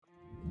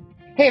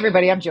Hey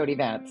everybody, I'm Jody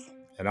Vance.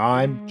 And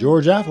I'm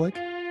George Affleck.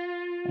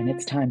 And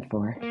it's time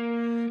for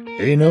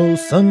Ain't no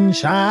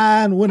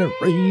sunshine when it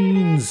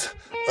rains.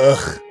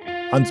 Ugh,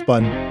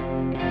 UnSpun.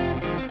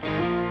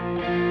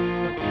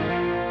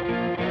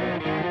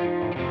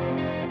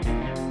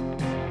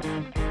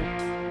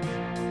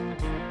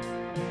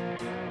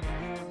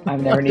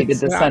 I've never needed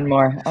the sun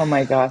more. Oh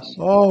my gosh.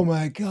 Oh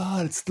my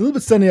God. It's a little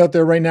bit sunny out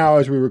there right now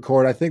as we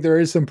record. I think there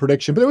is some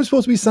prediction, but it was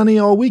supposed to be sunny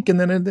all week and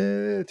then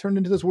it turned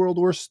into this world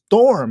war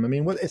storm. I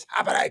mean, what is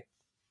happening?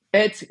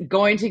 It's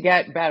going to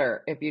get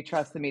better if you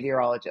trust the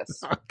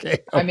meteorologists. Okay,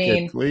 I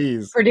mean,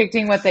 please.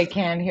 predicting what they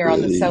can here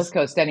on the South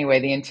Coast anyway.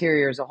 The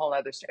interior is a whole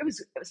other story. It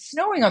was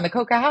snowing on the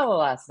Coquihalla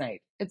last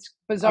night. It's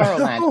bizarro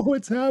land. Oh,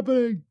 what's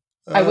happening?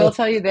 I will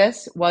tell you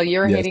this, while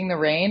you're Yes. hating the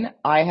rain,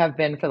 I have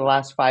been for the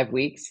last 5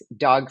 weeks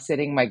dog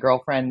sitting my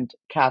girlfriend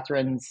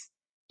Catherine's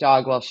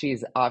dog while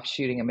she's off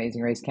shooting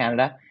Amazing Race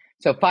Canada.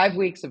 So 5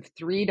 weeks of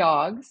 3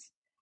 dogs,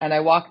 and I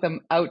walk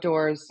them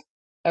outdoors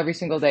every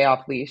single day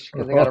off leash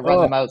because I got to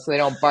run them out so they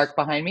don't bark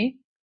behind me.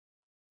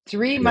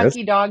 3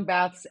 monkey dog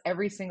baths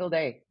every single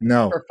day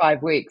for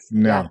 5 weeks.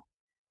 No.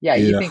 Yeah.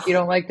 You think you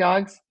don't like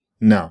dogs?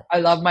 No. I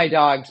love my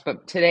dogs,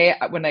 but today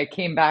when I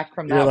came back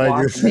from that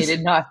walk, they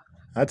did not.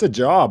 That's a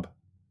job.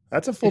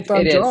 That's a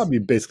full-time job you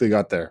basically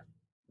got there.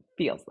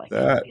 Feels like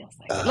it.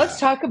 Let's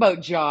talk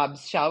about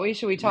jobs, shall we?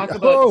 Should we talk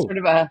about sort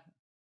of a...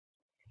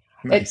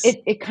 Nice.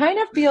 It kind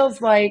of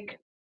feels like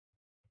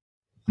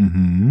a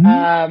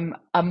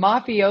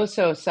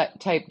mafioso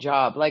type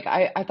job. Like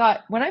I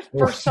thought when I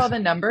first saw the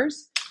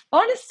numbers,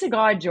 honest to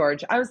God,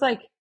 George, I was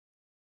like,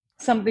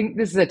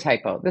 this is a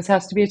typo. This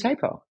has to be a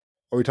typo.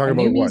 Are we talking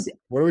about what?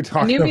 What are we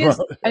talking about?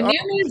 A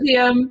new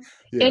museum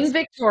in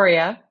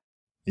Victoria.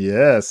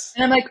 Yes.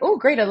 And I'm like, oh,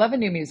 great. I love a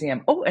new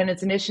museum. Oh, and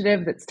it's an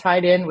initiative that's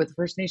tied in with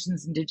First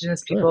Nations,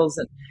 Indigenous peoples.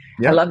 And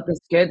I love this.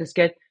 Good.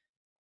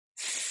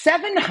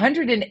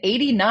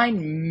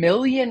 $789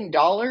 million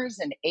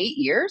in 8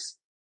 years.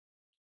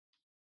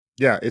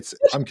 Yeah,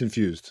 I'm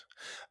confused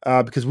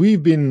because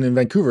we've been in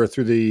Vancouver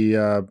through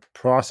the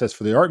process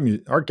for the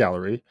art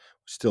gallery,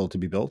 still to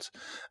be built.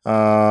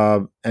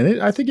 And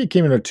I think it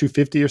came in at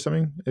 $250 or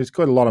something. It's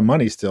quite a lot of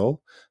money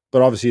still.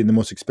 But obviously, in the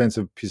most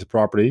expensive piece of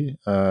property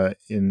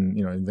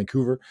in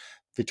Vancouver,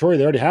 Victoria,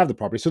 they already have the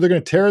property, so they're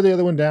going to tear the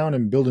other one down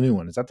and build a new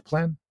one. Is that the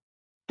plan?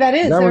 That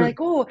is. They're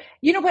like, oh,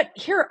 you know what?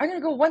 Here, I'm going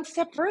to go one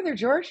step further,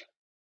 George.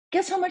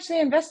 Guess how much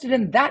they invested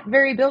in that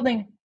very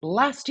building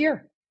last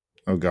year?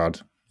 Oh God,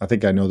 I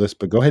think I know this,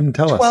 but go ahead and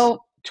tell us.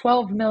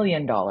 $12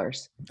 million.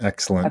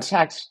 Excellent. Of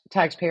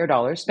taxpayer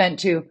dollars spent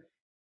to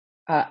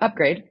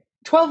upgrade.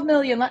 12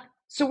 million.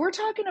 So we're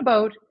talking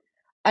about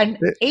an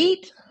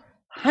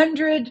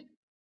 $800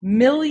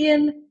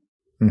 million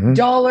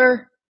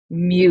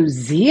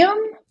museum.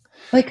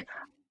 Like,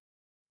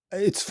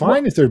 it's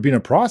fine if there'd been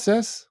a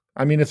process.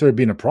 I mean, if there had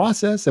been a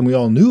process and we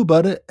all knew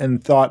about it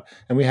and thought,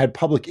 and we had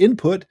public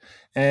input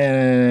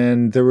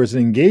and there was an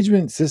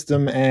engagement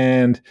system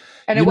and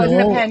it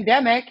wasn't a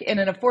pandemic and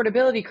an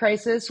affordability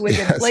crisis with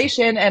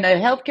inflation and a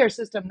healthcare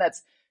system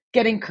that's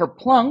getting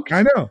kerplunked.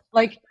 I know.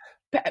 Like,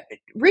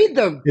 read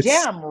the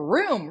damn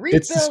room.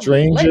 It's the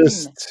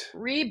strangest.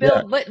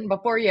 Rebuild Lytton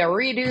before you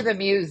redo the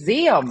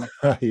museum.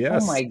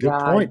 Yes. Oh my good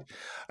God. Point.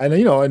 And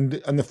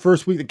and the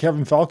first week that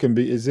Kevin Falcon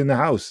is in the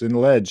house in the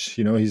Ledge,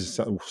 he's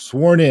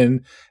sworn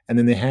in, and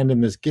then they hand him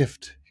this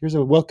gift. Here's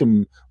a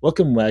welcome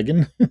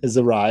wagon has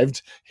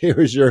arrived.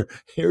 Here's your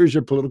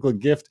political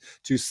gift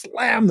to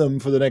slam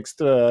them for the next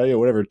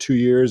 2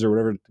 years or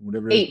whatever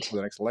 8 for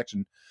the next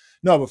election.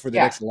 No, but for the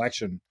next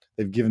election.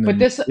 They've given them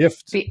this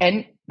gift.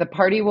 The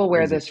party will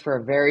wear this for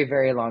a very,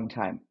 very long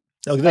time.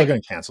 No, they're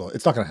going to cancel it.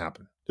 It's not going to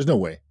happen. There's no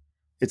way.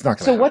 It's not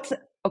going to happen.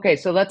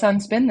 So let's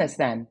unspin this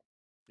then.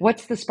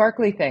 What's the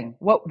sparkly thing?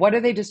 What are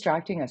they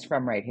distracting us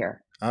from right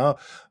here?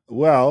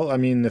 Well, I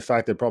mean, the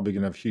fact they're probably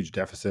going to have huge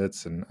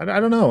deficits, and I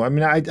don't know. I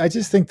mean, I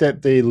just think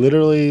that they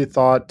literally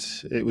thought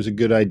it was a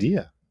good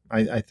idea.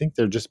 I think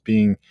they're just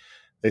being.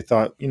 They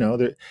thought,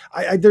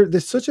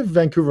 there's such a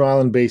Vancouver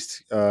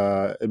Island-based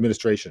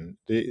administration.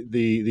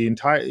 The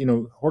entire,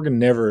 Horgan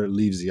never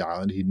leaves the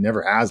island. He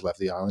never has left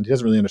the island. He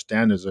doesn't really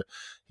understand.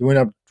 He went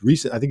up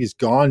recent. I think he's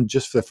gone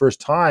just for the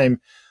first time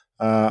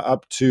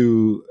up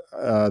to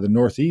the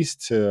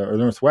northeast or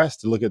northwest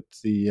to look at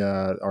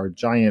our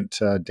giant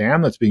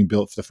dam that's being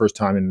built for the first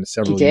time in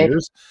several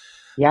years.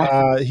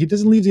 Yeah, he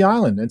doesn't leave the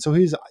island, and so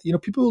he's,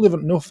 people who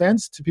live. No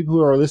offense to people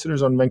who are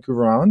listeners on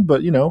Vancouver Island,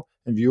 but and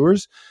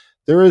viewers.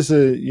 There is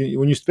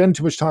when you spend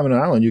too much time on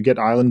an island, you get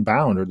island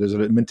bound, or there's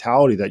a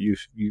mentality that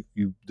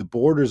the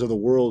borders of the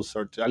world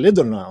start to. I lived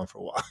on an island for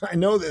a while. I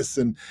know this,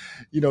 and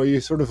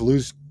you sort of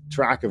lose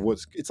track of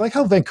it's like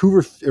how Vancouver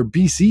or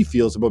BC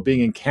feels about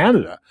being in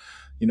Canada.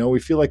 We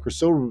feel like we're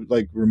so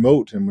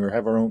remote and we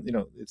have our own.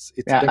 It's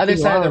other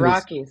side of the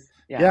Rockies.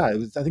 I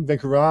think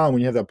Vancouver Island,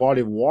 when you have that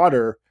body of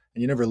water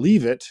and you never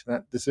leave it.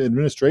 This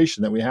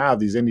administration that we have,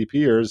 these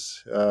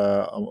NDPers,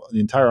 the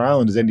entire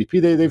island is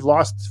NDP. They've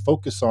lost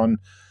focus on.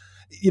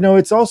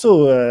 It's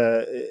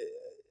also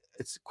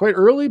it's quite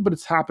early, but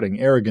it's happening.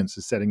 Arrogance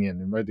is setting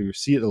in, and right, you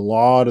see it a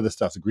lot of the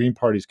stuff. The Green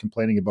Party is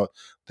complaining about.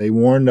 They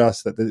warned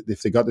us that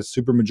if they got this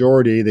super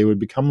majority, they would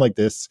become like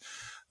this.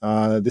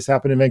 This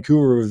happened in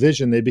Vancouver with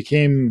Vision. They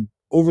became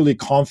overly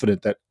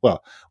confident that,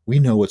 well, we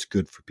know what's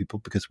good for people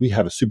because we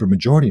have a super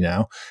majority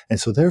now, and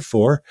so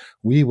therefore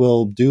we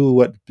will do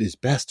what is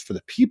best for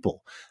the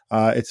people.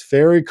 It's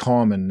very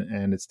common,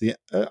 and it's the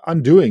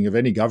undoing of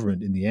any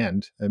government in the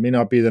end. It may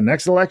not be the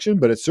next election,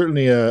 but it's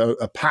certainly a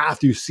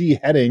path you see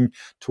heading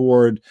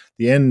toward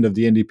the end of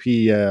the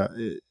NDP,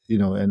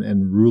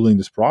 and ruling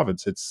this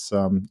province. It's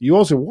you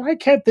also, why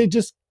can't they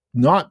just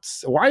not?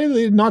 Why do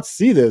they not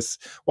see this?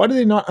 Why do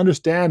they not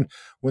understand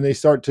when they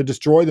start to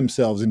destroy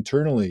themselves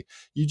internally?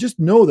 You just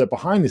know that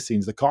behind the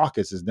scenes, the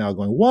caucus is now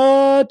going,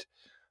 what?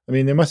 I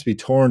mean, they must be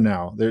torn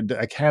now.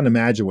 I can't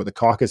imagine what the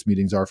caucus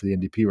meetings are for the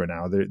NDP right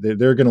now.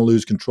 They're going to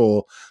lose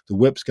control. The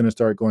whip's going to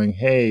start going,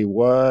 hey,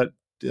 what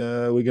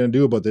are we going to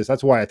do about this?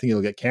 That's why I think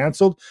it'll get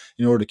canceled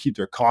in order to keep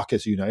their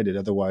caucus united.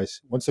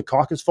 Otherwise, once the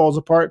caucus falls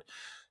apart,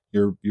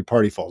 your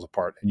party falls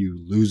apart and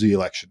you lose the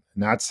election.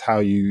 And that's how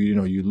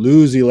you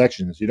lose the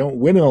elections. You don't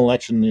win an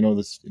election.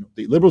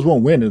 The Liberals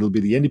won't win. It'll be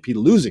the NDP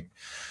losing,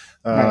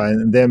 Right.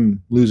 and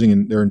them losing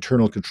in their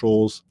internal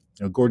controls.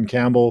 Gordon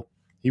Campbell,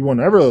 he won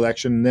every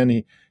election, and then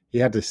he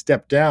had to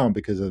step down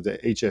because of the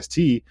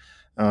HST,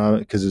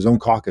 because his own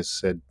caucus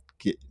said,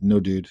 "No,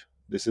 dude,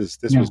 this was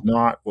No.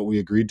 not what we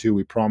agreed to.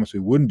 We promised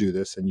we wouldn't do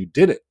this, and you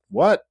did it.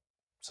 What?"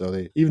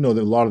 So even though a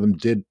lot of them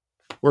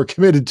were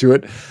committed to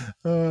it,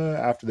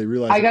 after they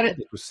realized I the got it.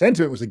 public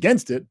sentiment was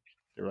against it,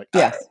 they were like, "Ah."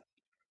 Yes.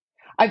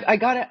 I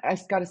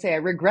gotta say, I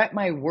regret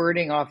my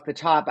wording off the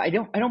top. I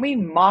don't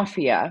mean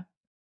mafia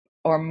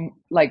or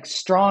like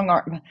strong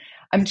arm.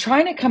 I'm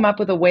trying to come up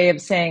with a way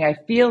of saying I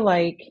feel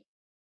like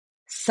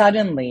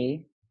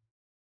suddenly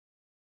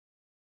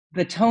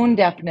the tone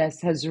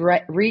deafness has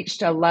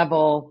reached a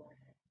level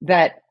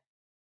that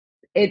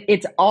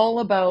it's all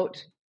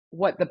about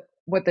what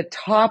the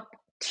top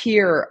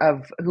tier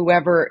of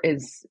whoever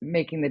is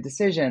making the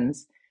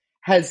decisions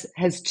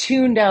has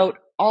tuned out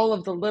all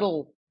of the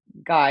little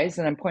guys,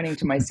 and I'm pointing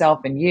to myself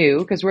and you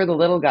because we're the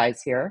little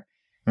guys here,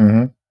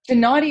 Mhm. to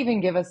not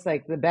even give us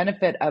like the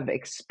benefit of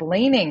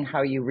explaining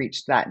how you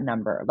reached that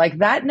number. Like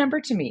that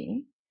number to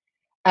me,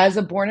 as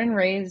a born and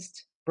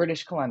raised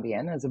British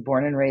Columbian, as a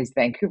born and raised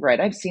Vancouverite,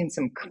 I've seen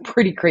some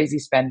pretty crazy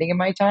spending in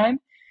my time.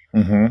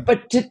 Mhm.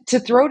 But to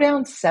throw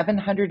down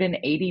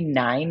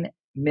 $789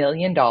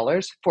 million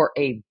for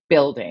a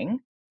building,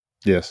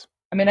 Yes.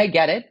 I mean, I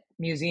get it.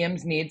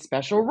 Museums need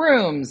special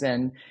rooms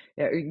and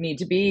need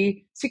to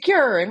be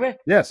secure. But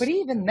Yes.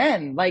 even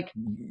then, like,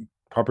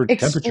 Proper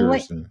explain.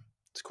 temperatures, and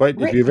it's quite.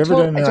 If Right. you've ever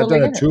I I've totally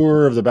done a get it.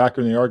 tour of the back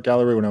in the art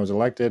gallery when I was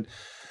elected.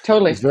 It's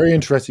Totally. very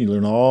interesting. You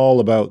learn all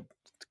about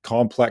the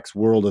complex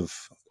world of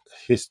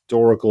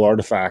historical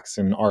artifacts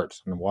and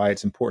art and why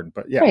it's important.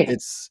 But yeah, Right.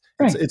 it's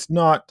Right. it's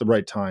not the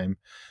right time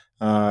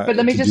But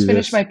let me to just do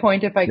finish this. my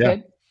point if I Yeah. could.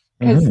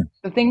 Hmm. Because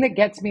the thing that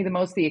gets me the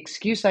most, the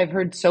excuse I've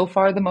heard so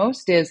far the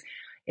most is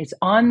it's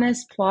on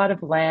this plot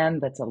of land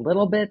that's a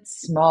little bit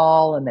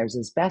small and there's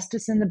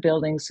asbestos in the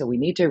building, so we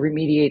need to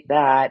remediate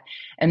that.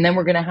 And then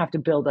we're going to have to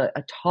build a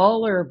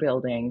taller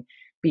building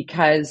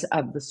because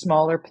of the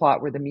smaller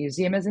plot where the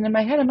museum is. And in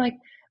my head, I'm like,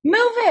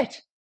 move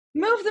it,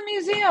 move the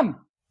museum.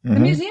 The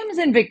Hmm. museum is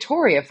in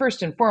Victoria,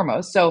 first and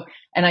foremost. So,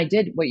 and I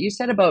did what you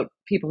said about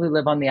people who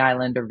live on the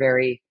island are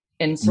very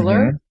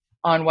insular Hmm.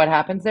 on what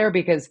happens there,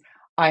 because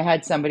I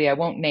had somebody, I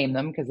won't name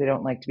them because they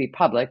don't like to be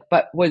public,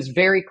 but was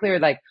very clear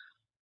like,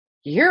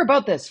 you hear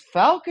about this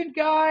Falcon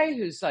guy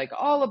who's like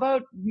all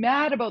about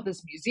mad about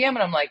this museum.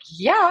 And I'm like,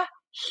 yeah,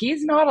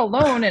 he's not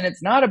alone. And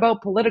it's not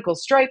about political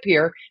stripe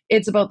here.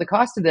 It's about the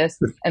cost of this.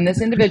 And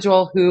this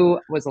individual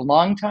who was a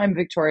longtime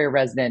Victoria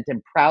resident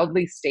and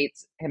proudly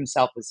states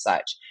himself as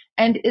such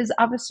and is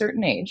of a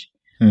certain age,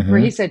 where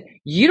he Hmm. said,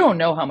 you don't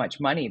know how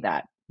much money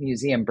that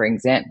museum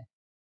brings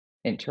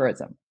in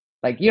tourism.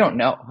 Like you don't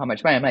know how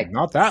much money. I'm like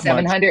Not that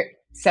much.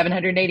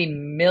 780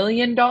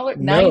 million dollars,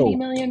 $90 No.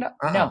 million.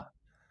 Uh-uh. No.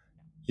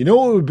 You know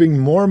what would bring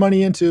more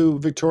money into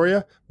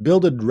Victoria?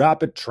 Build a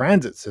rapid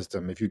transit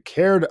system. If you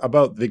cared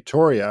about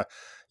Victoria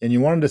and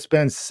you wanted to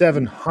spend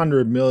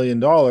 $700 million,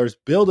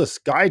 build a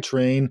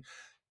SkyTrain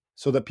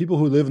so that people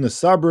who live in the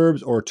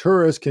suburbs or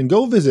tourists can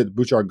go visit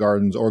Bouchard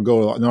Gardens or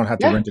go not have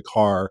to Yeah. rent a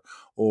car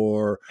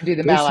or And do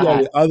the go see all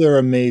Malahat. the other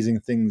amazing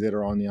things that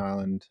are on the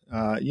island.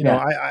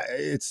 Yeah.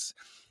 It's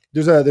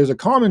there's a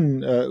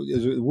common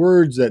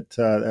words that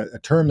a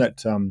term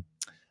that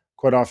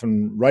quite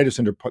often right of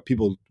center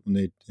people when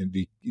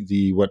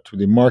they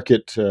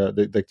market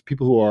the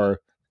people who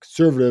are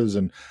conservatives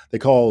and they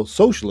call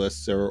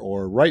socialists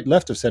or right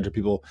left of center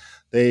people.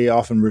 They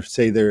often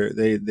say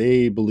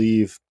they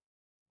believe,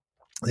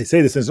 they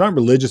say this, and it's not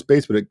religious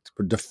based, but it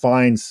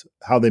defines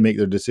how they make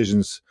their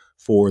decisions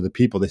for the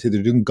people. They say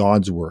they're doing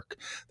God's work.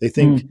 They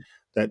think Mm.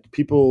 that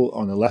people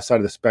on the left side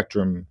of the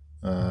spectrum,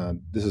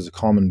 this is a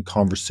common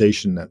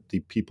conversation that the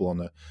people on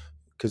the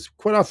because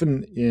quite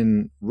often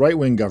in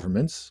right-wing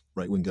governments,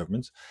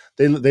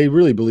 they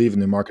really believe in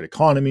the market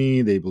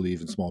economy. They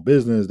believe in small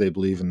business. They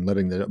believe in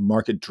letting the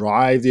market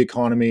drive the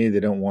economy. They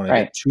don't want to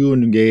Right. get too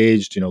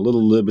engaged, a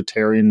little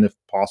libertarian if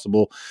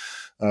possible.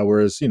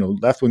 Whereas,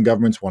 left-wing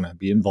governments want to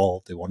be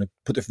involved. They want to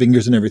put their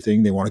fingers in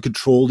everything. They want to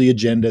control the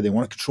agenda. They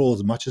want to control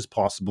as much as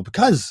possible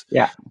because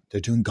Yeah. they're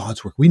doing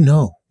God's work. We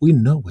know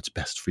what's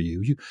best for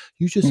you. You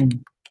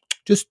Mm.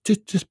 just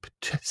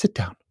sit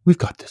down. We've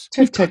got this.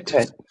 We've Tut, got tut,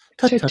 tut. this.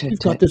 Tut Tut, tut. tut, We've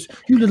got tut. this.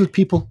 You little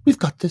people. We've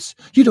got this.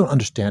 You don't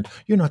understand.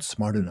 You're not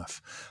smart enough.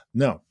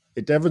 No,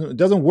 it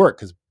doesn't work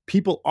because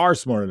people are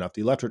smart enough.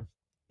 The electorate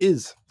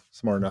is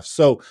smart enough.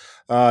 So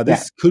Yeah.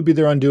 this could be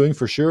their undoing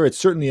for sure. It's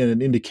certainly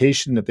an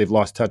indication that they've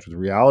lost touch with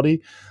reality.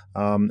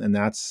 And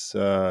that's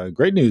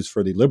great news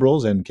for the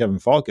Liberals and Kevin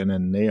Falcon.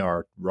 And they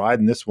are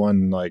riding this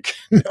one like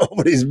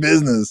nobody's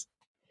business.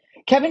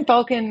 Kevin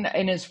Falcon,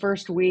 in his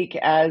first week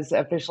as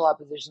official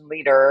opposition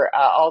leader,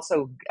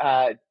 also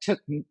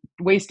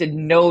wasted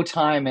no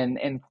time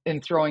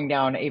in throwing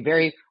down a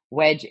very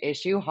wedge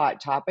issue,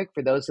 hot topic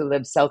for those who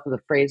live south of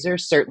the Fraser,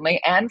 certainly,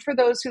 and for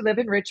those who live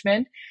in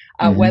Richmond,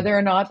 whether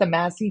or not the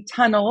Massey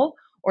Tunnel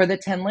or the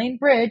 10-lane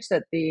bridge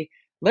that the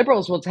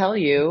Liberals will tell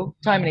you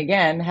time and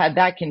again, had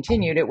that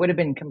continued, it would have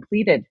been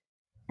completed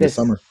This this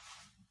summer.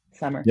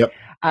 summer. Yep.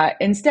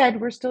 Instead,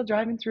 we're still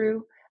driving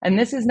through. And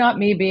this is not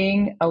me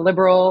being a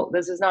liberal.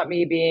 This is not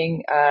me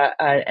being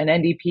an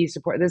NDP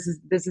support. This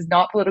is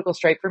not political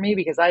stripe for me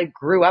because I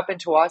grew up in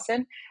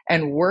Tsawwassen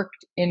and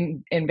worked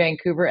in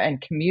Vancouver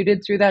and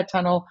commuted through that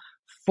tunnel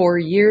for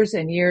years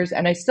and years.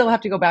 And I still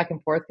have to go back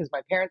and forth because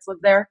my parents live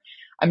there.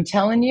 I'm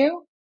telling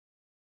you,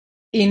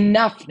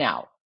 enough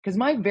now. Because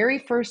my very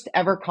first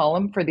ever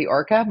column for the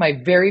Orca, my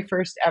very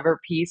first ever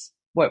piece,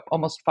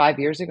 almost 5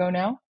 years ago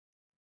now,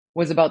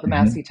 was about the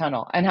Massey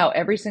Tunnel and how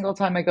every single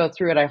time I go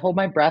through it, I hold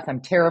my breath.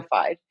 I'm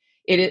terrified.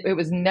 There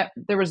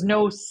was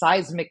no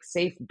seismic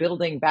safe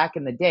building back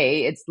in the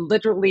day. It's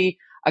literally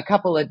a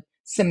couple of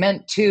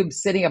cement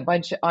tubes sitting a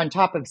bunch on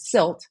top of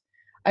silt.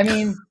 I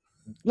mean, Sounds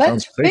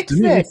let's safe to fix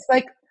me. this.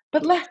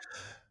 But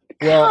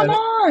Well, come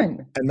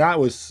on. and that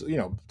was,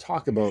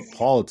 talk about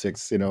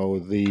politics,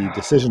 the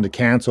decision to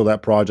cancel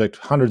that project,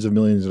 hundreds of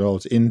millions of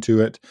dollars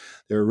into it.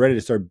 They were ready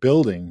to start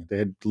building. They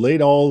had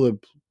laid all the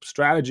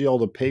strategy, all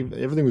the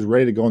everything was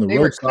ready to go on the They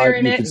were roadside.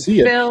 clearing You it could and see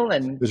it. fill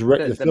and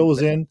The fill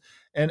was in.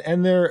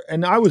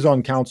 And I was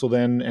on council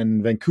then,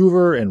 and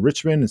Vancouver and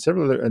Richmond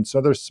and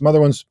some other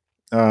ones,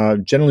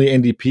 generally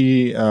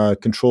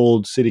NDP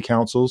controlled city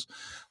councils.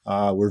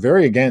 Were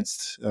very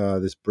against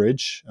this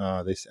bridge.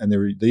 They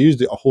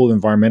used a whole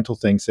environmental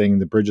thing, saying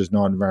the bridge is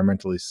not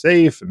environmentally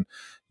safe. And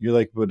you're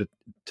like, but a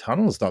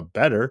tunnel is not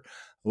better.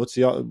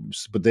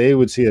 But they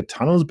would see a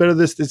tunnel is better.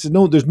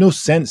 There's no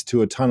sense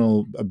to a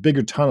tunnel, a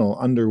bigger tunnel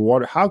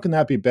underwater. How can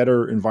that be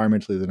better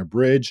environmentally than a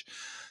bridge?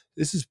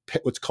 This is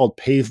what's called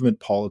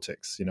pavement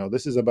politics.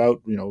 This is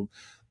about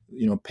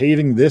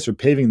paving this or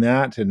paving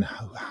that, and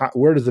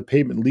where does the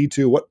pavement lead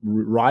to? What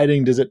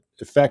riding does it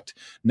affect,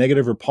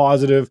 negative or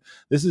positive?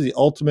 This is the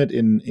ultimate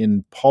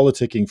in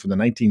politicking from the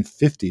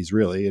 1950s.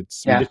 Really,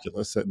 it's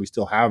ridiculous that we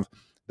still have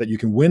that. You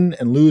can win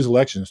and lose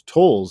elections.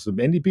 Tolls. The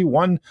NDP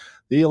won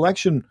the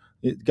election.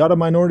 It got a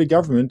minority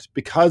government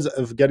because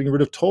of getting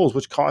rid of tolls,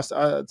 which cost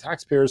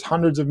taxpayers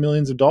hundreds of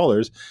millions of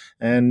dollars.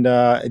 And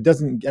it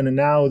doesn't. And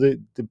now the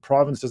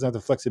province doesn't have the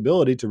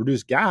flexibility to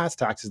reduce gas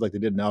taxes like they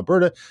did in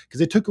Alberta because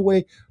they took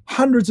away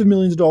hundreds of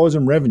millions of dollars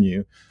in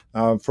revenue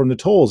from the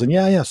tolls.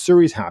 And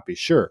Surrey's happy,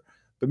 sure.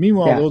 But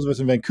meanwhile, those of us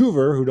in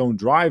Vancouver who don't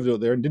drive out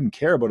there and didn't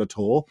care about a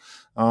toll,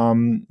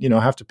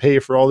 have to pay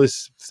for all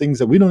these things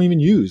that we don't even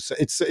use.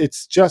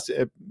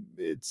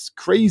 It's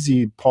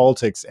crazy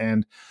politics.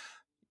 And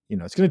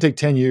it's going to take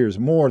 10 years,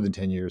 more than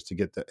 10 years to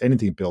get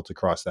anything built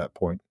across that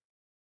point.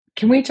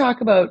 Can we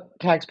talk about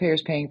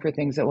taxpayers paying for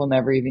things that we'll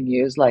never even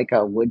use, like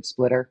a wood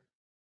splitter?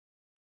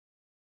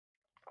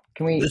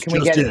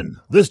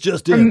 This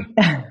just in.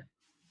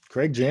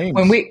 Craig James.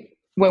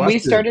 When we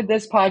started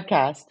this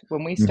podcast,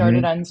 when we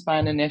started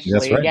UnSpun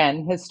initially, right.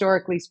 Again,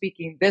 historically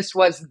speaking, this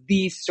was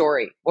the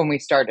story when we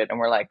started. And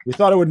we're like, we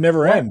thought it would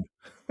never end.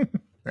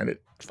 And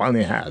it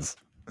finally has.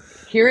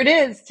 Here it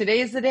is. Today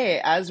is the day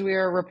as we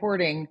are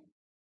reporting.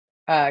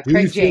 Do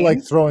Craig you feel James,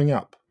 like throwing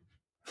up?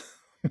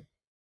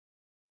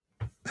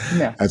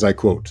 No. As I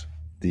quote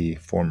the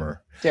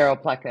former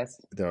Daryl Pleckus.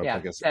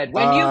 Said,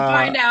 when you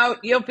find out,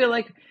 you'll feel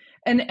like,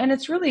 and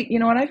it's really,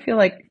 what I feel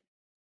like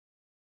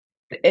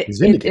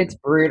it's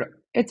brutal.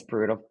 It's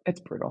brutal.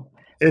 It's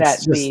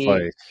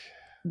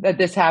that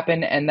this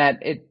happened and that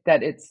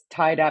it's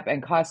tied up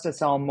and cost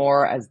us all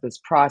more as this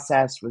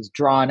process was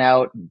drawn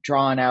out.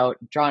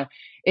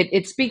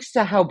 It speaks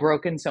to how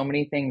broken so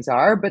many things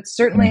are, but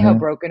certainly how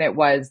broken it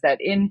was that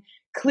in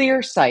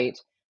clear sight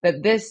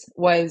that this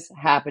was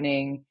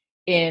happening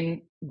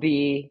in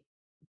the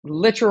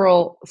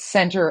literal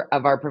center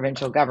of our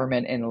provincial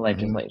government in the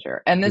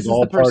legislature. And this is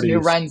the person who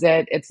runs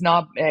it. It's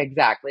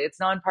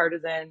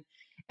nonpartisan.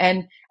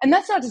 And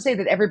that's not to say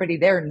that everybody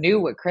there knew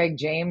what Craig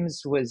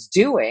James was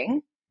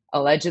doing.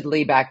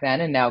 allegedly back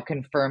then, and now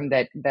confirmed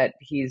that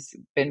he's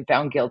been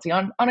found guilty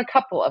on a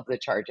couple of the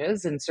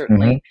charges, and Hmm.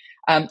 certainly,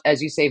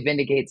 as you say,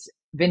 vindicates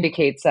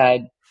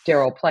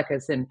Daryl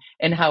Pleckus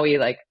and how he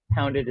like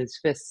pounded his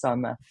fists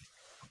on the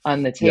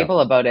Yeah. table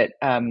about it.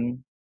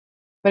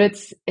 But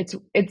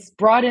it's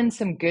brought in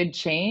some good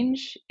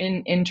change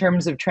in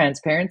terms of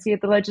transparency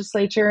at the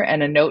legislature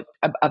and a note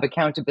of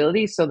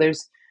accountability. So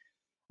there's,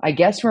 I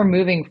guess, we're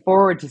moving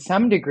forward to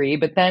some degree,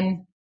 but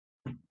then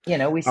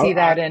we see I,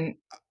 that in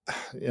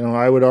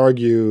I would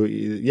argue,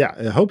 yeah,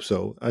 I hope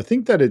so. I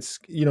think that it's,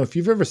 if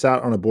you've ever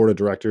sat on a board of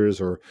directors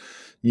or,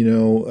 I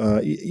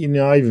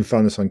even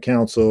found this on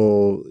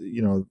council,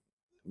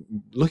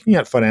 looking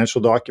at financial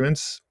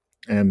documents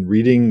and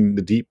reading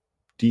the deep,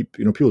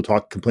 people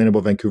complain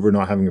about Vancouver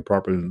not having a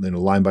proper,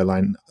 line by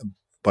line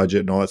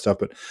budget and all that stuff,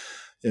 but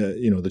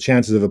the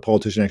chances of a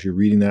politician actually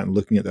reading that and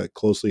looking at that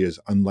closely is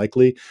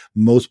unlikely.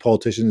 Most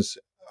politicians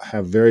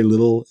have very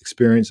little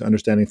experience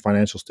understanding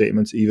financial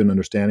statements, even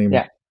understanding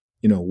yeah,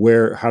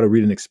 how to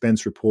read an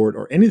expense report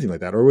or anything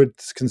like that, or would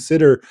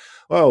consider,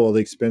 oh, well,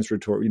 the expense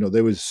report,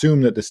 they would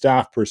assume that the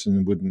staff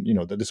person wouldn't,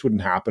 that this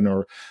wouldn't happen,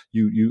 or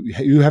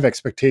you have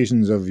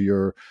expectations of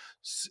your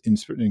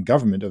in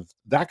government of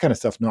that kind of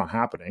stuff not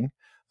happening.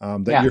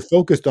 That yeah, you're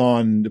focused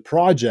on the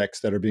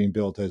projects that are being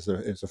built as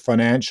a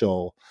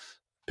financial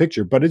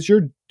picture, but it's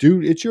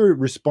your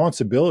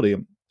responsibility,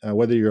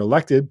 whether you're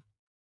elected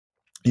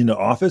into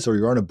office or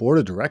you're on a board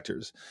of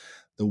directors.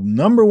 The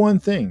number one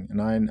thing,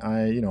 and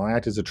I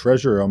act as a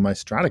treasurer on my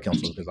strata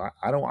council because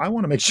I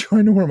want to make sure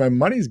I know where my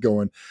money's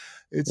going.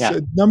 It's yeah,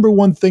 a number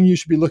one thing you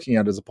should be looking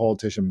at as a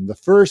politician. The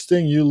first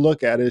thing you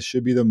look at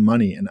should be the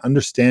money and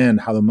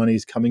understand how the money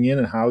is coming in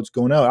and how it's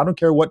going out. I don't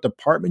care what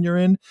department you're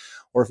in,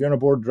 or if you're on a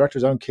board of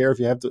directors. I don't care if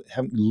you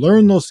haven't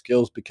learned those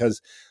skills,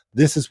 because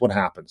this is what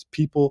happens.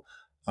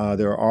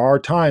 There are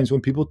times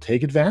when people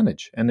take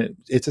advantage, and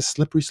it's a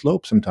slippery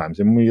slope sometimes.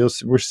 And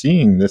we're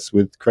seeing this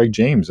with Craig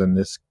James and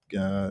this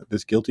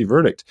guilty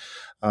verdict.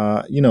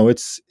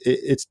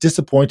 It's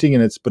disappointing,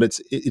 and it's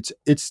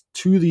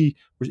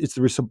the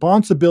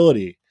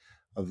responsibility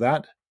of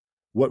that,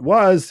 what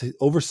was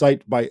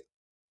oversight by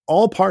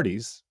all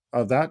parties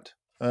of that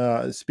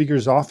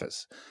speaker's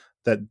office,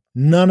 that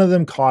none of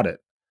them caught it.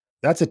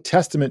 That's a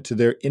testament to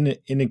their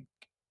inability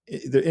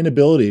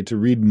to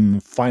read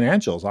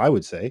financials, I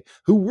would say.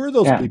 Who were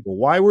those yeah, people?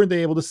 Why weren't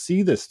they able to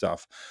see this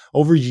stuff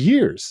over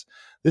years?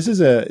 This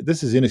is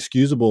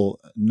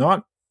inexcusable,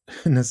 not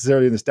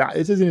necessarily in the staff.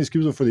 This is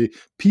inexcusable for the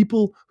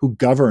people who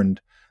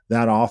governed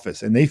that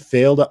office, and they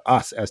failed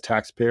us as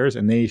taxpayers,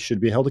 and they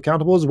should be held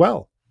accountable as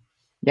well.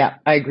 yeah.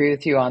 I agree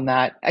with you on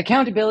that.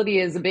 Accountability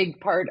is a big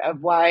part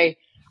of why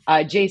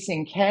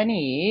Jason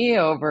Kenney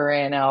over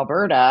in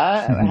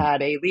Alberta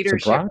had a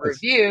leadership Surprise.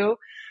 review.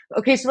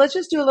 Okay, so let's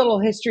just do a little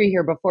history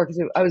here before,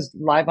 because I was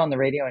live on the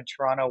radio in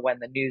Toronto when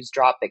the news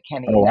dropped that Oh,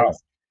 Kenney wow.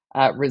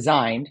 has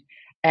resigned.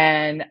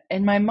 And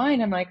in my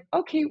mind, I'm like,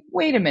 okay,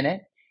 wait a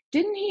minute.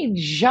 Didn't he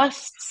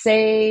just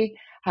say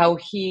how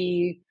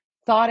he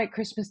thought at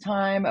Christmas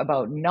time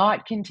about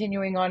not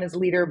continuing on as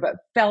leader, but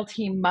felt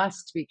he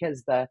must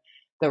because the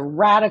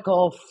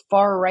radical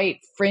far right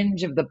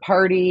fringe of the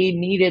party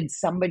needed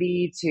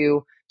somebody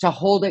to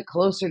hold it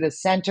closer to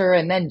center?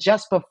 And then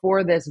just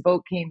before this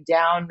vote came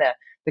down,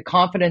 the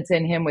confidence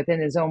in him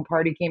within his own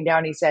party came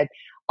down. He said,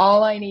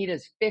 all I need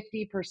is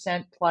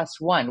 50% plus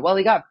one. Well,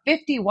 he got You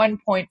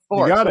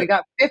 51.4. got So he it.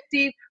 got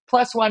 50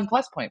 plus one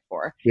plus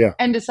 0.4 Yeah.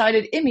 and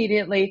decided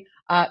immediately,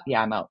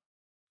 yeah, I'm out.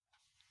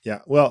 Yeah.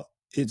 Well,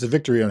 it's a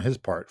victory on his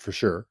part for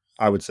sure.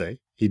 I would say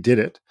he did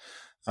it,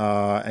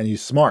 and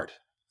he's smart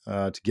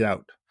to get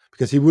out,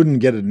 because he wouldn't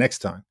get it next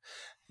time.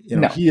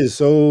 No, He is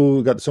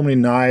got so many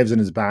knives in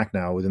his back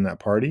now within that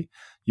party.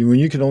 When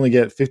you can only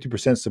get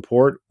 50%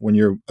 support, when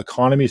your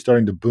economy is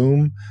starting to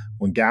boom,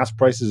 when gas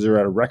prices are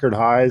at record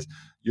highs,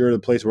 you're at a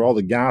place where all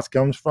the gas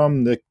comes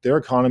from. Their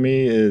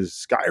economy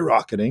is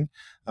skyrocketing.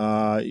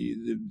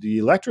 The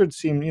electorate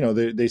seem,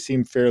 they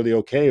seem fairly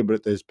okay,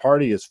 but his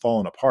party has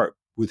fallen apart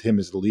with him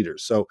as the leader.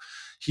 So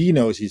he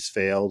knows he's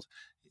failed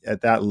at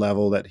that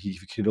level, that he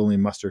could only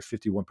muster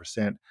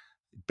 51%.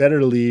 Better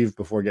to leave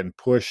before getting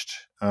pushed.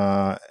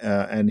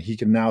 And he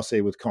can now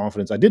say with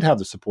confidence, I did have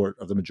the support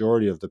of the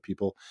majority of the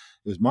people.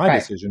 It was my right.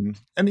 decision.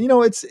 And,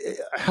 it's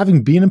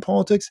having been in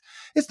politics,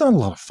 it's not a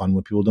lot of fun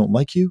when people don't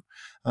like you.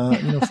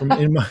 From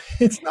in my,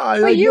 it's not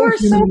But like, you no are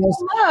so human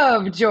wants.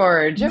 beloved,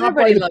 George. Not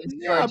by Everybody the loves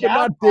Yeah, George but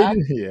not day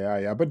Affleck.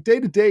 to yeah, but day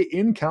to day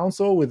in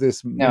council with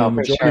this, No, for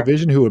majority sure.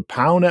 vision who would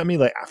pound at me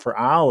like for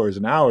hours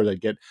and hours.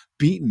 I'd get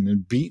beaten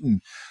and beaten,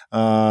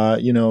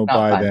 Not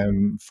by fun.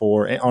 them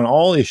on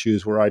all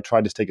issues where I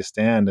tried to take a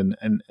stand, and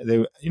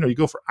they, you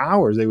go for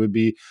hours, they would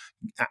be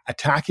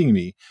attacking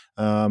me,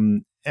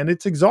 and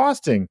it's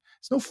exhausting.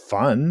 It's no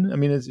fun. I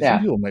mean, some Yeah.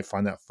 people might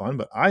find that fun,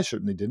 but I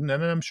certainly didn't,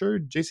 and I'm sure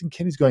Jason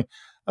Kinney's going,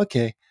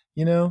 okay,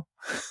 you know.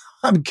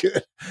 I'm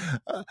good.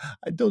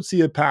 I don't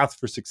see a path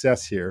for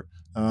success here.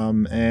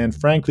 And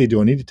frankly,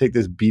 do I need to take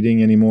this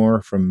beating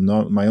anymore from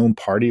not my own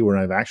party, where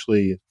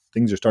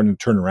things are starting to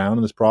turn around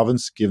in this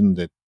province, given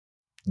the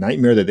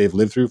nightmare that they've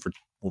lived through for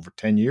over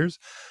 10 years.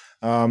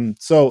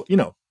 So,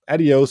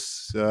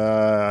 adios.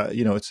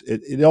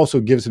 It also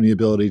gives him the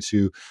ability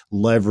to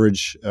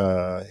leverage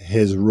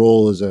his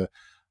role as uh,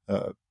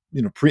 a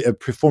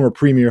former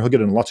premier. He'll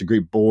get on lots of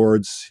great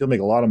boards. He'll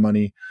make a lot of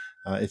money.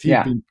 If he'd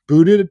Yeah. been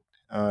booted,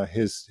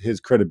 his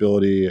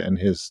credibility and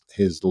his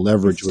His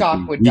leverage would stock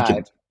be would dive.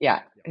 weakened.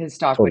 Yeah, his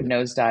stock would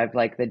Totally. nosedive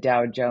like the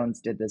Dow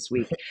Jones did this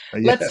week.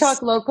 Let's Yes.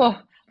 talk local.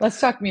 Let's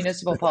talk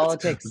municipal Let's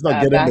politics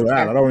not get into back that.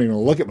 I here. don't even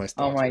look at my Oh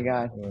stocks my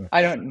God. anymore.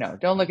 I don't know.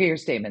 Don't look at your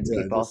statements,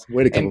 Yeah, people. just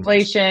wait a couple of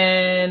months.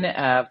 Inflation,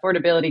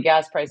 affordability,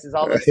 gas prices,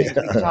 all those things.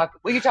 We could Yeah. talk.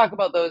 We could talk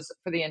about those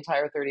for the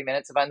entire 30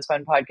 minutes of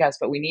Unspun podcast.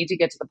 But we need to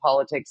get to the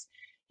politics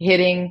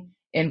hitting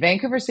in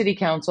Vancouver City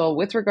Council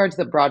with regard to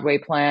the Broadway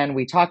plan.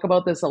 We talk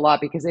about this a lot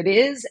because it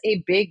is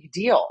a big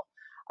deal.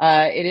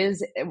 It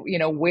is,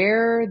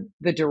 where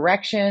the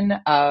direction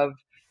of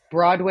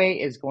Broadway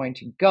is going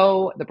to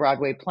go, the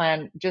Broadway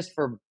plan. Just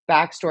for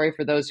backstory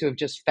for those who have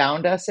just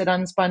found us at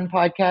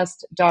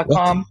unspunpodcast.com.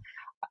 Welcome.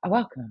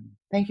 Welcome.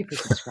 Thank you for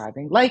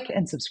subscribing. Like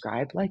and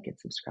subscribe,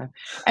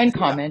 and Yeah.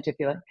 comment if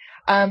you like.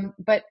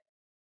 But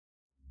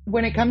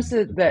when it comes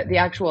to the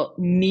actual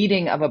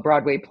needing of a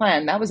Broadway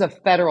plan, that was a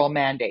federal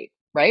mandate,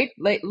 right?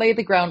 Lay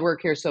the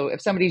groundwork here. So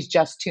if somebody's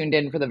just tuned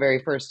in for the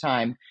very first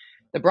time,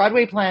 the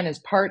Broadway plan is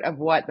part of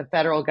what the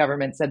federal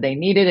government said they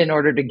needed in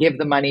order to give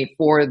the money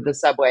for the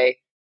subway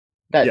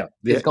that Yeah,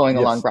 is going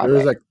along yes, there's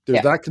Broadway. like there's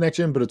Yeah, that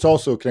connection, but it's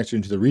also a connection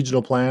to the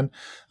regional plan.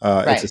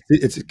 right.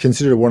 It's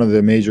considered one of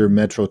the major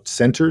metro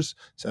centers,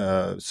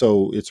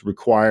 so it's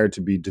required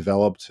to be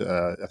developed.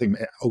 I think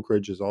Oak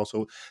Ridge is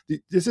also.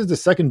 This is the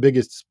second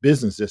biggest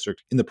business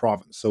district in the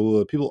province.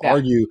 So people Yeah,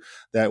 argue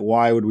that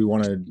why would we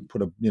want to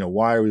put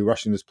why are we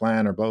rushing this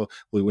plan or blah?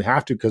 Well, we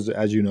have to because,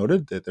 as you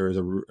noted, that there is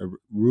a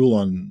rule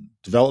on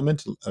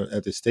development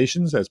at the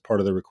stations as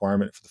part of the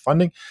requirement for the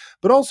funding,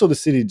 but also the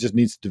city just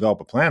needs to develop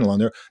a plan along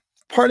there.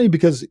 Partly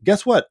because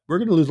guess what? We're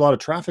going to lose a lot of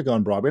traffic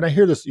on Broadway. And I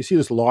hear this, you see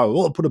this law,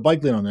 well, put a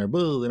bike lane on there.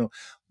 Well,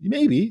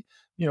 maybe,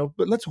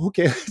 but let's,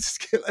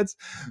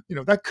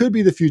 that could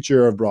be the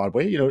future of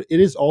Broadway. It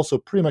is also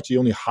pretty much the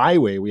only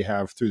highway we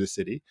have through the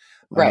city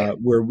right,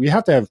 where we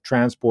have to have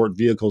transport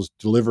vehicles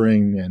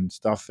delivering and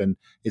stuff. And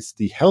it's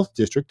the health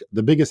district,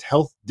 the biggest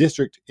health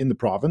district in the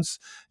province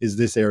is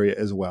this area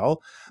as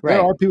well. There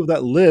right. are people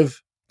that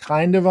live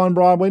kind of on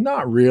Broadway,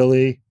 not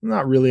really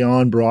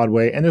on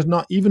Broadway. And there's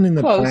not, even in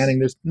the Close. planning,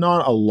 there's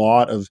not a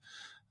lot of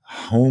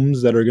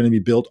homes that are going to be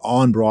built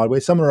on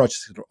Broadway. Some are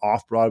just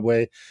off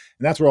Broadway.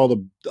 And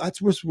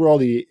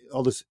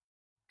all this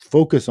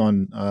focus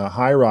on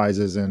high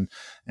rises and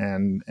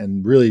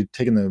really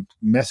taking the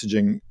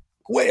messaging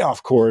way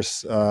off course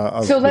So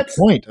of the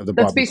point of the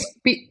let's Broadway.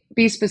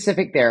 be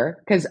specific there,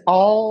 because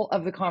all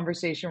of the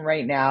conversation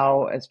right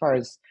now, as far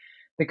as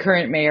the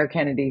current mayor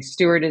Kennedy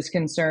Stewart is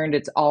concerned,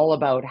 it's all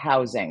about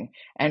housing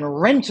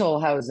and rental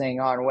housing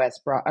on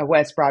West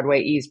Broadway,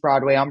 East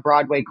Broadway, on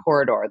Broadway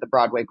corridor, the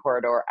Broadway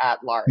corridor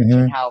at large, and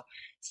Mm-hmm. how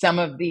some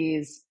of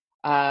these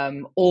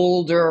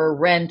older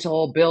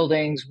rental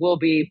buildings will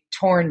be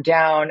torn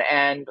down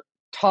and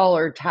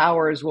taller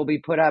towers will be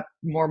put up,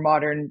 more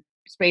modern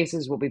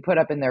spaces will be put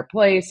up in their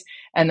place,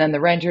 and then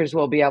the renters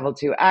will be able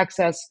to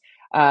access.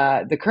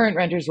 The current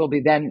renters will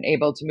be then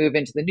able to move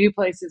into the new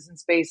places and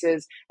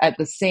spaces at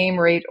the same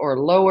rate or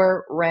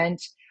lower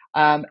rent.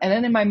 And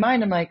then in my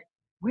mind, I'm like,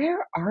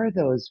 where are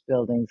those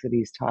buildings that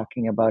he's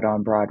talking about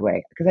on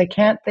Broadway? Because I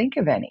can't think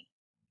of any.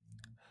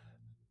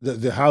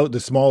 The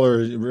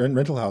smaller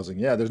rental housing.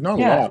 Yeah, there's not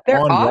a Yeah, lot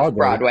they're on off Broadway.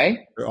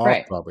 Broadway. They're off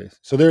Right, Broadway.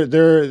 So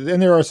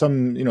there are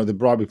some, the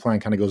Broadway plan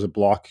kind of goes a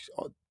block,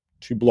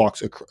 2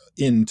 blocks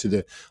into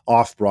the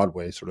off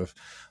Broadway sort of.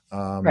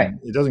 right,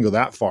 It doesn't go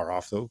that far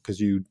off though, because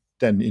you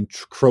then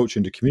encroach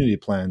into community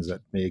plans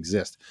that may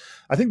exist.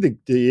 I think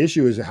the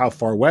issue is how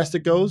far west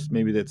it goes.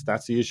 Maybe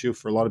that's the issue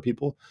for a lot of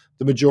people.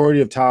 The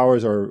majority of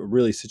towers are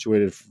really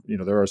situated.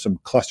 There are some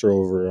cluster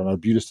over on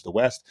Arbutus to the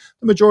west.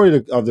 The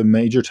majority of the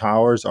major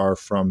towers are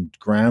from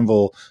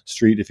Granville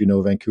Street, if you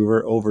know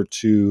Vancouver, over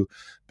to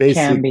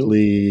can be.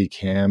 basically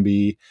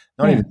Cambie.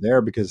 Not Yeah, even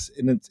there because,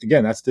 and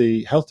again, that's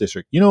the health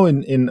district.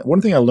 In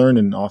one thing I learned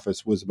in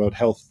office was about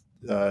health.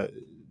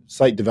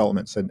 Site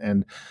developments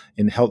and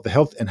in health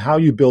and how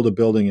you build a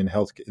building in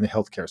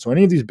healthcare. So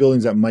any of these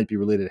buildings that might be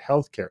related to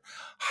healthcare,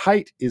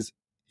 height is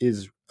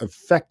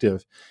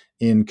effective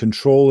in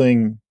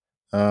controlling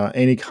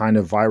any kind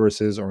of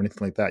viruses or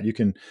anything like that.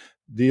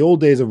 The old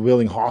days of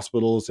building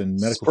hospitals and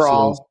medical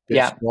facilities, sprawl.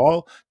 Yeah,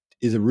 sprawl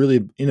is a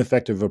really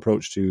ineffective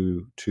approach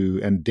to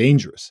and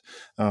dangerous.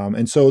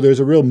 And so there's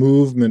a real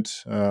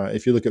movement.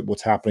 If you look at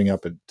what's happening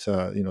up at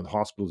the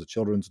hospitals, the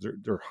children's,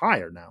 they're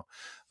higher now.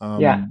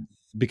 yeah,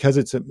 Because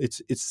it's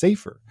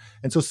safer.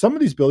 And so some of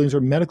these buildings are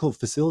medical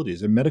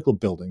facilities and medical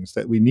buildings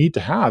that we need to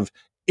have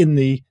in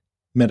the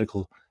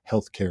medical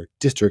healthcare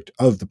district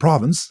of the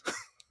province.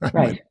 I might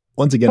right.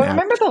 once again But add.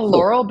 remember, the So,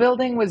 Laurel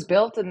building was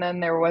built and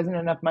then there wasn't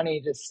enough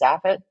money to staff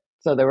it.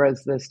 So there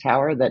was this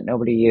tower that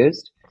nobody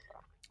used.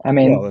 I Well,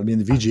 mean, I mean,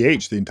 the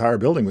VGH, the entire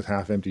building was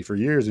half empty for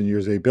years and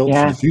years. They built for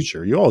the yeah,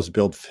 future. You always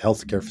build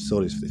healthcare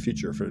facilities for the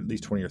future for at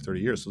least 20 or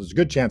 30 years. So there's a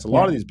good chance a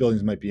lot yeah. of these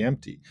buildings might be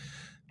empty.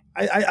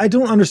 I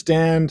don't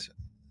understand.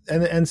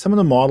 And some of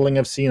the modeling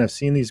I've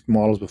seen these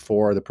models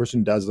before. The person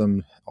who does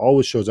them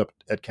always shows up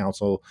at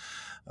council,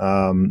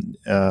 and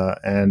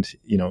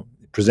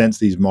presents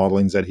these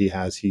modelings that he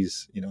has.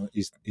 He's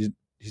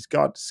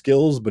got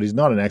skills, but he's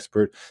not an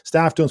expert.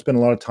 Staff don't spend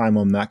a lot of time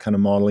on that kind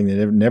of modeling.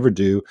 They never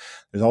do.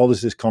 There's all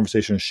this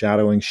conversation of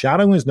shadowing.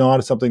 Shadowing is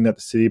not something that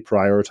the city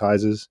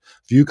prioritizes.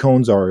 View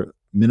cones are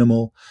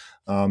minimal.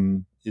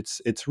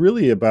 It's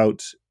really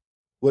about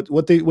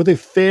what they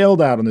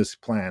failed out on this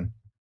plan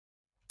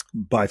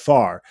by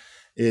far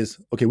is,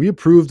 okay, we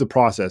approved the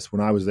process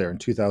when I was there in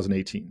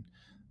 2018.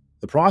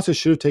 The process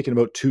should have taken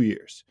about 2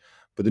 years,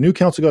 but the new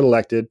council got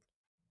elected.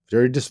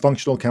 Very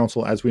dysfunctional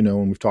council, as we know,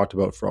 and we've talked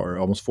about for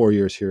almost 4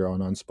 years here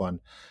on UnSpun.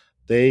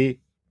 They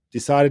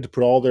decided to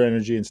put all their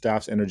energy and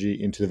staff's energy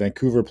into the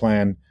Vancouver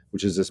plan,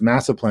 which is this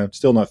massive plan,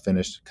 still not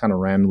finished, kind of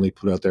randomly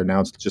put out there.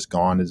 Now it's just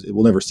gone.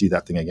 We'll never see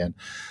that thing again.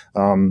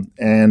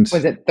 And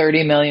Was it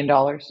 $30 million?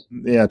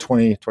 yeah,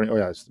 20. Oh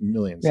yeah, it's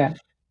millions. Yeah,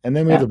 And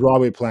then we have yeah. the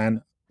Broadway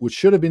plan, which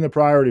should have been the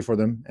priority for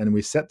them, and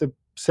we set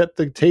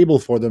the table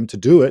for them to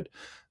do it.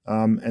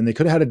 And they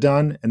could have had it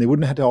done, and they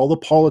wouldn't have had all the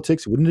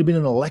politics. It wouldn't have been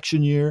an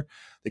election year.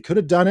 They could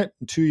have done it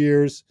in 2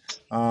 years,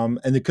 and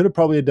they could have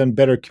probably done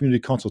better community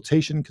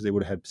consultation because they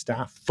would have had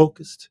staff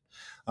focused.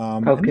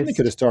 And then they could Focused.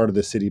 have started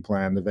the city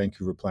plan, the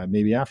Vancouver plan,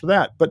 maybe after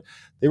that. But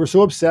they were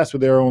so obsessed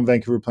with their own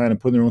Vancouver plan and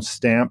putting their own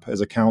stamp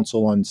as a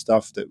council on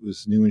stuff that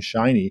was new and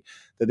shiny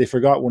that they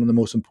forgot one of the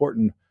most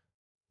important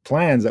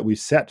plans that we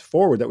set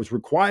forward that was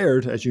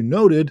required, as you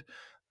noted,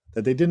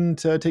 that they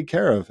didn't take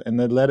care of, and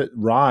they let it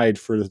ride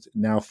for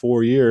now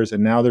 4 years,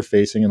 and now they're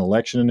facing an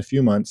election in a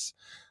few months.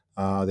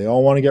 They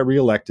all want to get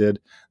reelected.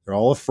 They're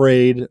all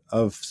afraid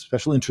of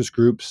special interest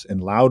groups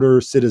and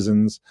louder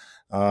citizens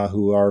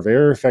who are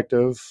very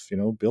effective.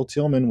 Bill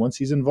Tillman, once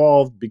he's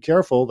involved, be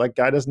careful. That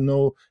guy doesn't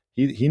know.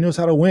 He knows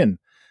how to win.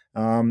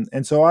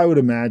 And so I would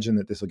imagine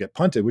that this will get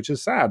punted, which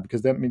is sad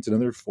because that means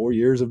another 4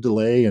 years of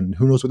delay, and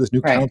who knows what this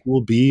new Right. council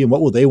will be and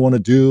what will they want to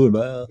do.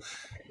 And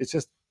it's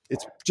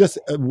just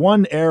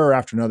one error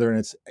after another,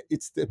 and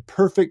it's the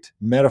perfect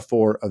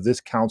metaphor of this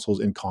council's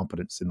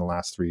incompetence in the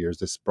last 3 years.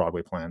 This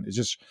Broadway plan, it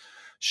just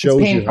It's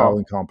shows you how painful.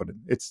 incompetent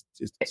it's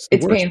the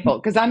It's worst. painful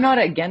because I'm not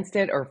against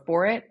it or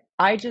for it.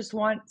 I just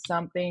want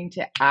something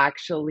to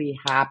actually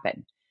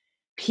happen.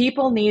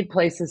 People need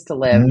places to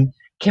live. Mhm.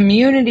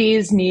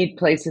 Communities need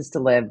places to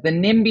live. The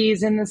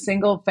NIMBYs in the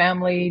single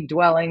family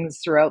dwellings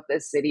throughout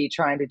this city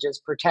trying to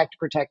just protect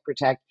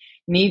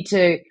need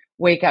to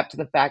wake up to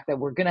the fact that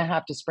we're going to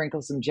have to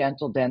sprinkle some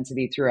gentle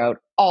density throughout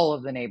all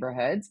of the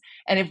neighborhoods.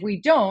 And if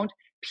we don't,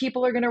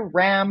 people are going to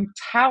ram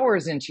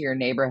towers into your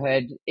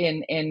neighborhood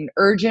in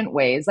urgent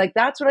ways. Like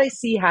that's what I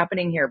see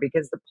happening here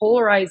because the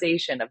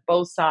polarization of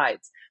both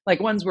sides, like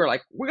ones were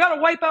like, we got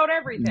to wipe out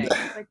everything.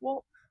 It's like,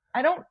 well,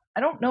 I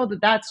don't know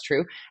that that's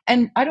true.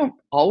 And I don't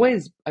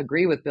always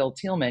agree with Bill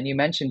Tillman. You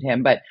mentioned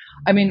him, but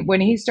I mean,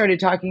 when he started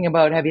talking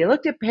about, have you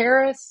looked at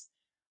Paris?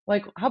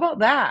 Like, how about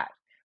that?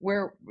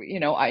 Where, you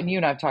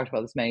and I've talked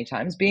about this many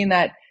times, being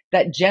that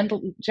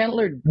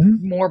gentler,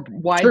 Mhm. more Sure.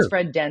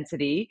 widespread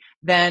density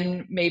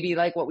than maybe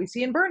like what we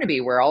see in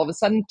Burnaby, where all of a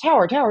sudden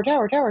tower, tower,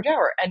 tower, tower,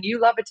 tower. And you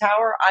love a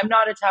tower. I'm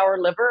not a tower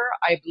liver.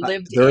 I've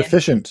lived They're in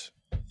efficient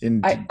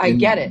I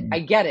get it. in I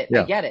get it. I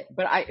yeah. get it.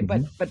 But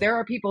Mhm. but there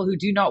are people who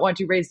do not want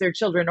to raise their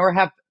children or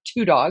have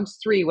two dogs,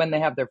 three when they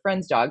have their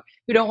friend's dog,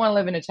 who don't want to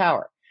live in a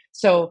tower.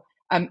 So,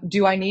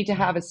 do I need to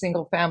have a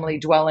single family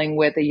dwelling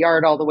with a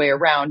yard all the way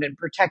around and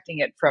protecting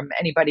it from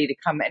anybody to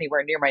come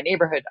anywhere near my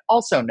neighborhood?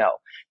 Also, no.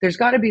 There's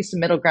got to be some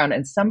middle ground.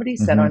 And somebody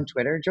said Mhm. on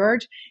Twitter,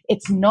 George,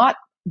 it's not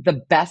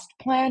the best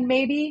plan,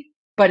 maybe,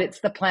 but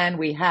it's the plan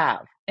we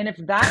have. And if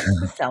that's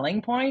the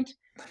selling point,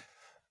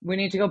 we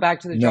need to go back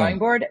to the drawing No.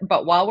 board.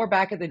 But while we're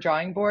back at the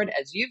drawing board,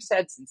 as you've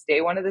said since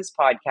day one of this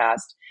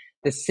podcast,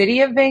 the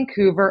city of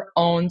Vancouver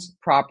owns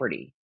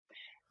property.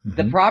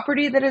 The Mhm.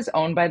 property that is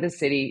owned by the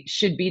city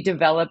should be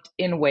developed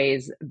in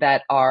ways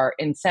that are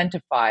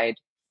incentivized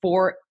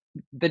for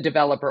the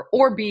developer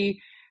or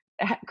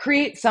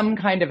create some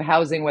kind of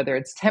housing, whether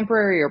it's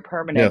temporary or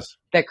permanent, Yes.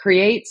 that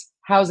creates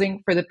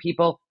housing for the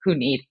people who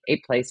need a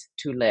place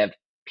to live.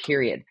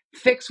 Period.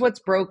 Fix what's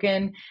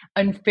broken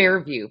in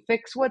Fairview.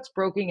 Fix what's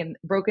broken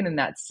in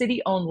that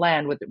city-owned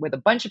land with a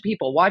bunch of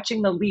people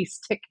watching the lease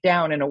tick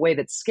down in a way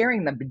that's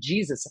scaring the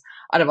bejesus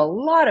out of a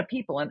lot of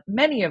people, and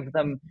many of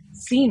them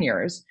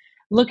seniors,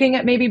 looking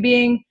at maybe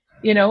being,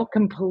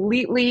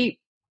 completely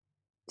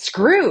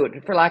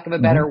screwed, for lack of a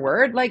better Mhm.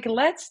 word. Like,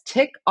 let's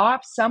tick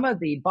off some of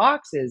the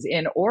boxes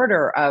in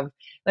order of,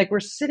 like, we're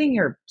sitting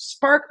here,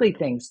 sparkly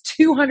things,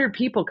 200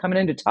 people coming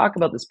in to talk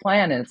about this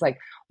plan. And it's like,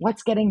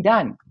 what's getting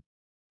done?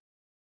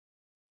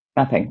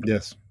 Nothing.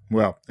 Yes.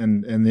 Well,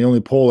 and the only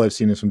poll I've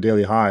seen is from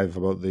Daily Hive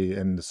about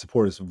and the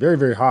support is very,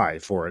 very high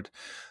for it.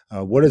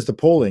 What is the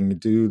polling?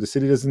 The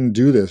city doesn't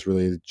do this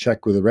really?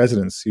 Check with the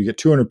residents. You get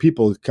 200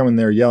 people coming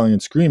there yelling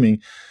and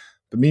screaming,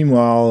 But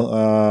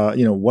meanwhile,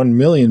 1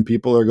 million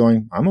people are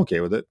going, I'm okay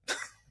with it.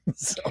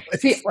 So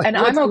See, it's like, and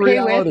what's the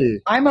reality?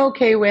 I'm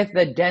okay with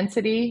the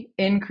density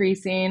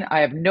increasing. I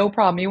have no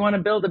problem. You want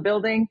to build a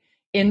building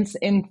in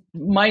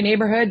my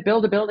neighborhood,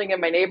 build a building in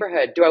my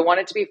neighborhood. Do I want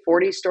it to be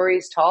 40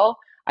 stories tall?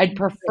 I'd But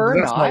prefer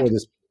not, that's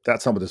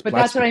not what this, but that's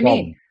that's what the I mean.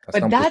 problem. That's But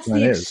not what this that's plan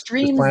the is. This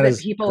extremes plan that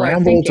is people are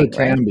Granville to thinking,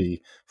 right?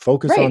 Canby.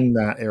 Focus Right. on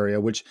that area,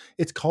 which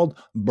it's called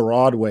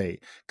Broadway.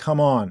 Come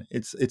on.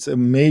 It's a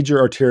major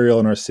arterial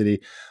in our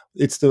city.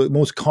 It's the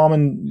most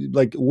common,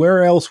 like,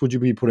 where else would you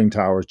be putting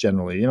towers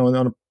generally?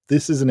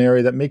 This is an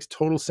area that makes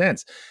total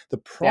sense. The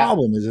Yeah.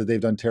 problem is that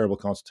they've done terrible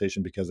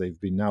consultation because they've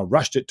been now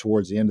rushed it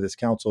towards the end of this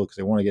council because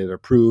they want to get it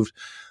approved.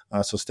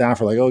 So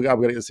staff are like, oh God,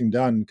 we got to get this thing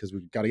done because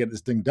we've got to get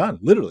this thing done.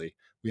 Literally,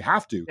 we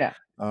have to. Yeah.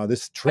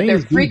 This But train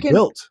is being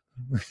built.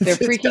 they're It's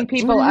got freaking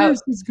people 3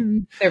 years.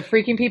 out. They're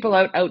freaking people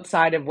out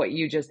outside of what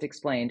you just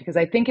explained. Because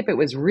I think if it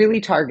was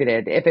really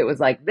targeted, if it was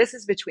like, this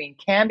is between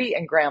Canby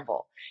and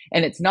Granville,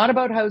 and it's not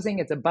about housing,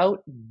 it's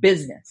about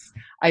business.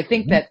 I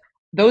think Mhm. that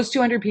those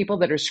 200 people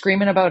that are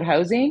screaming about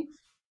housing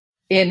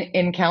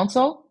in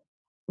council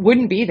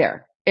wouldn't be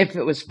there if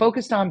it was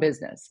focused on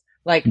business.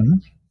 Like,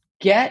 Mhm.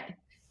 get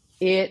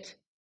it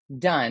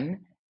done.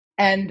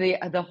 And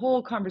the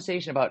whole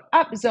conversation about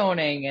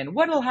upzoning and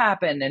what'll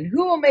happen and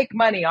who will make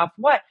money off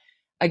what,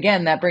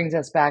 again, that brings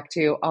us back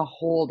to a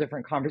whole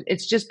different conversation.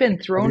 It's just been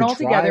Have thrown you all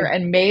together tried?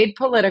 and made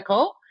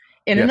political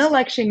in an Yes.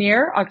 election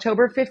year.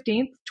 October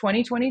 15th,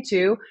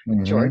 2022,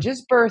 Mhm.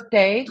 George's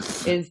birthday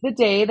is the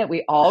day that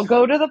we all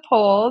go to the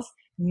polls,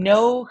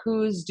 know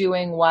who's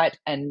doing what,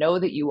 and know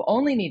that you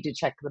only need to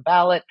check the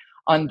ballot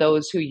on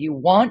those who you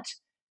want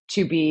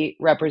to be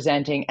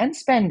representing and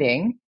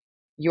spending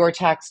your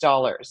tax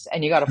dollars.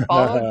 And you got to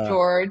follow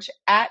George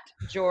at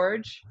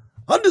George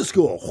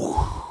Underscore.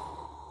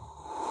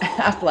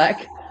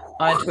 Affleck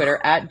on Twitter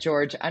at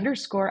George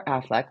underscore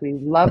Affleck. We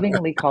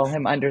lovingly call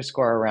him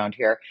underscore around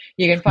here.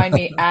 You can find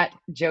me at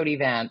Jody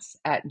Vance,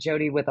 at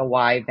Jody with a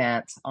Y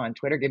Vance on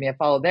Twitter. Give me a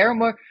follow there. And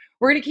we're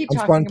going to keep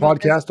talking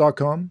about this.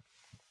 Unspunpodcast.com.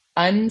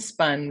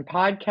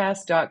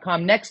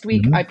 UnSpunPodcast.com. Next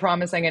week, I Mhm.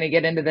 promise I'm going to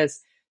get into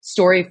this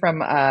story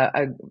from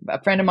a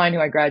friend of mine who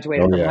I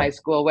graduated Oh from yeah. high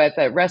school with,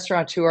 a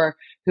restaurateur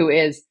who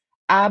is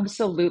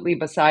absolutely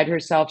beside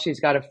herself. She's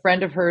got a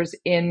friend of hers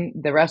in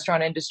the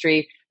restaurant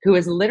industry who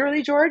is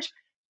literally, George,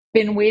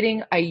 been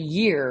waiting a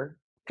year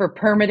for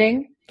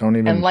permitting Don't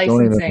and even. Don't even.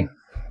 licensing.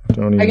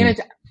 Don't even.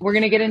 We're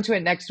gonna get into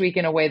it next week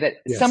in a way that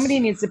Yes. somebody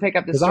needs to pick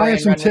up the Because I story have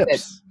and some run with it.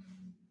 tips.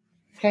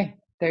 Okay,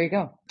 there you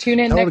go. Tune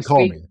in Tell her to next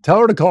call week. me. Tell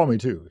her to call me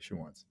too if she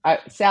wants.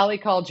 Sally,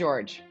 call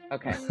George.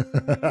 Okay.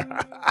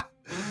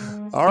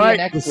 All See you right. We'll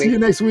next see you week.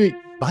 next week.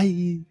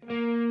 Bye.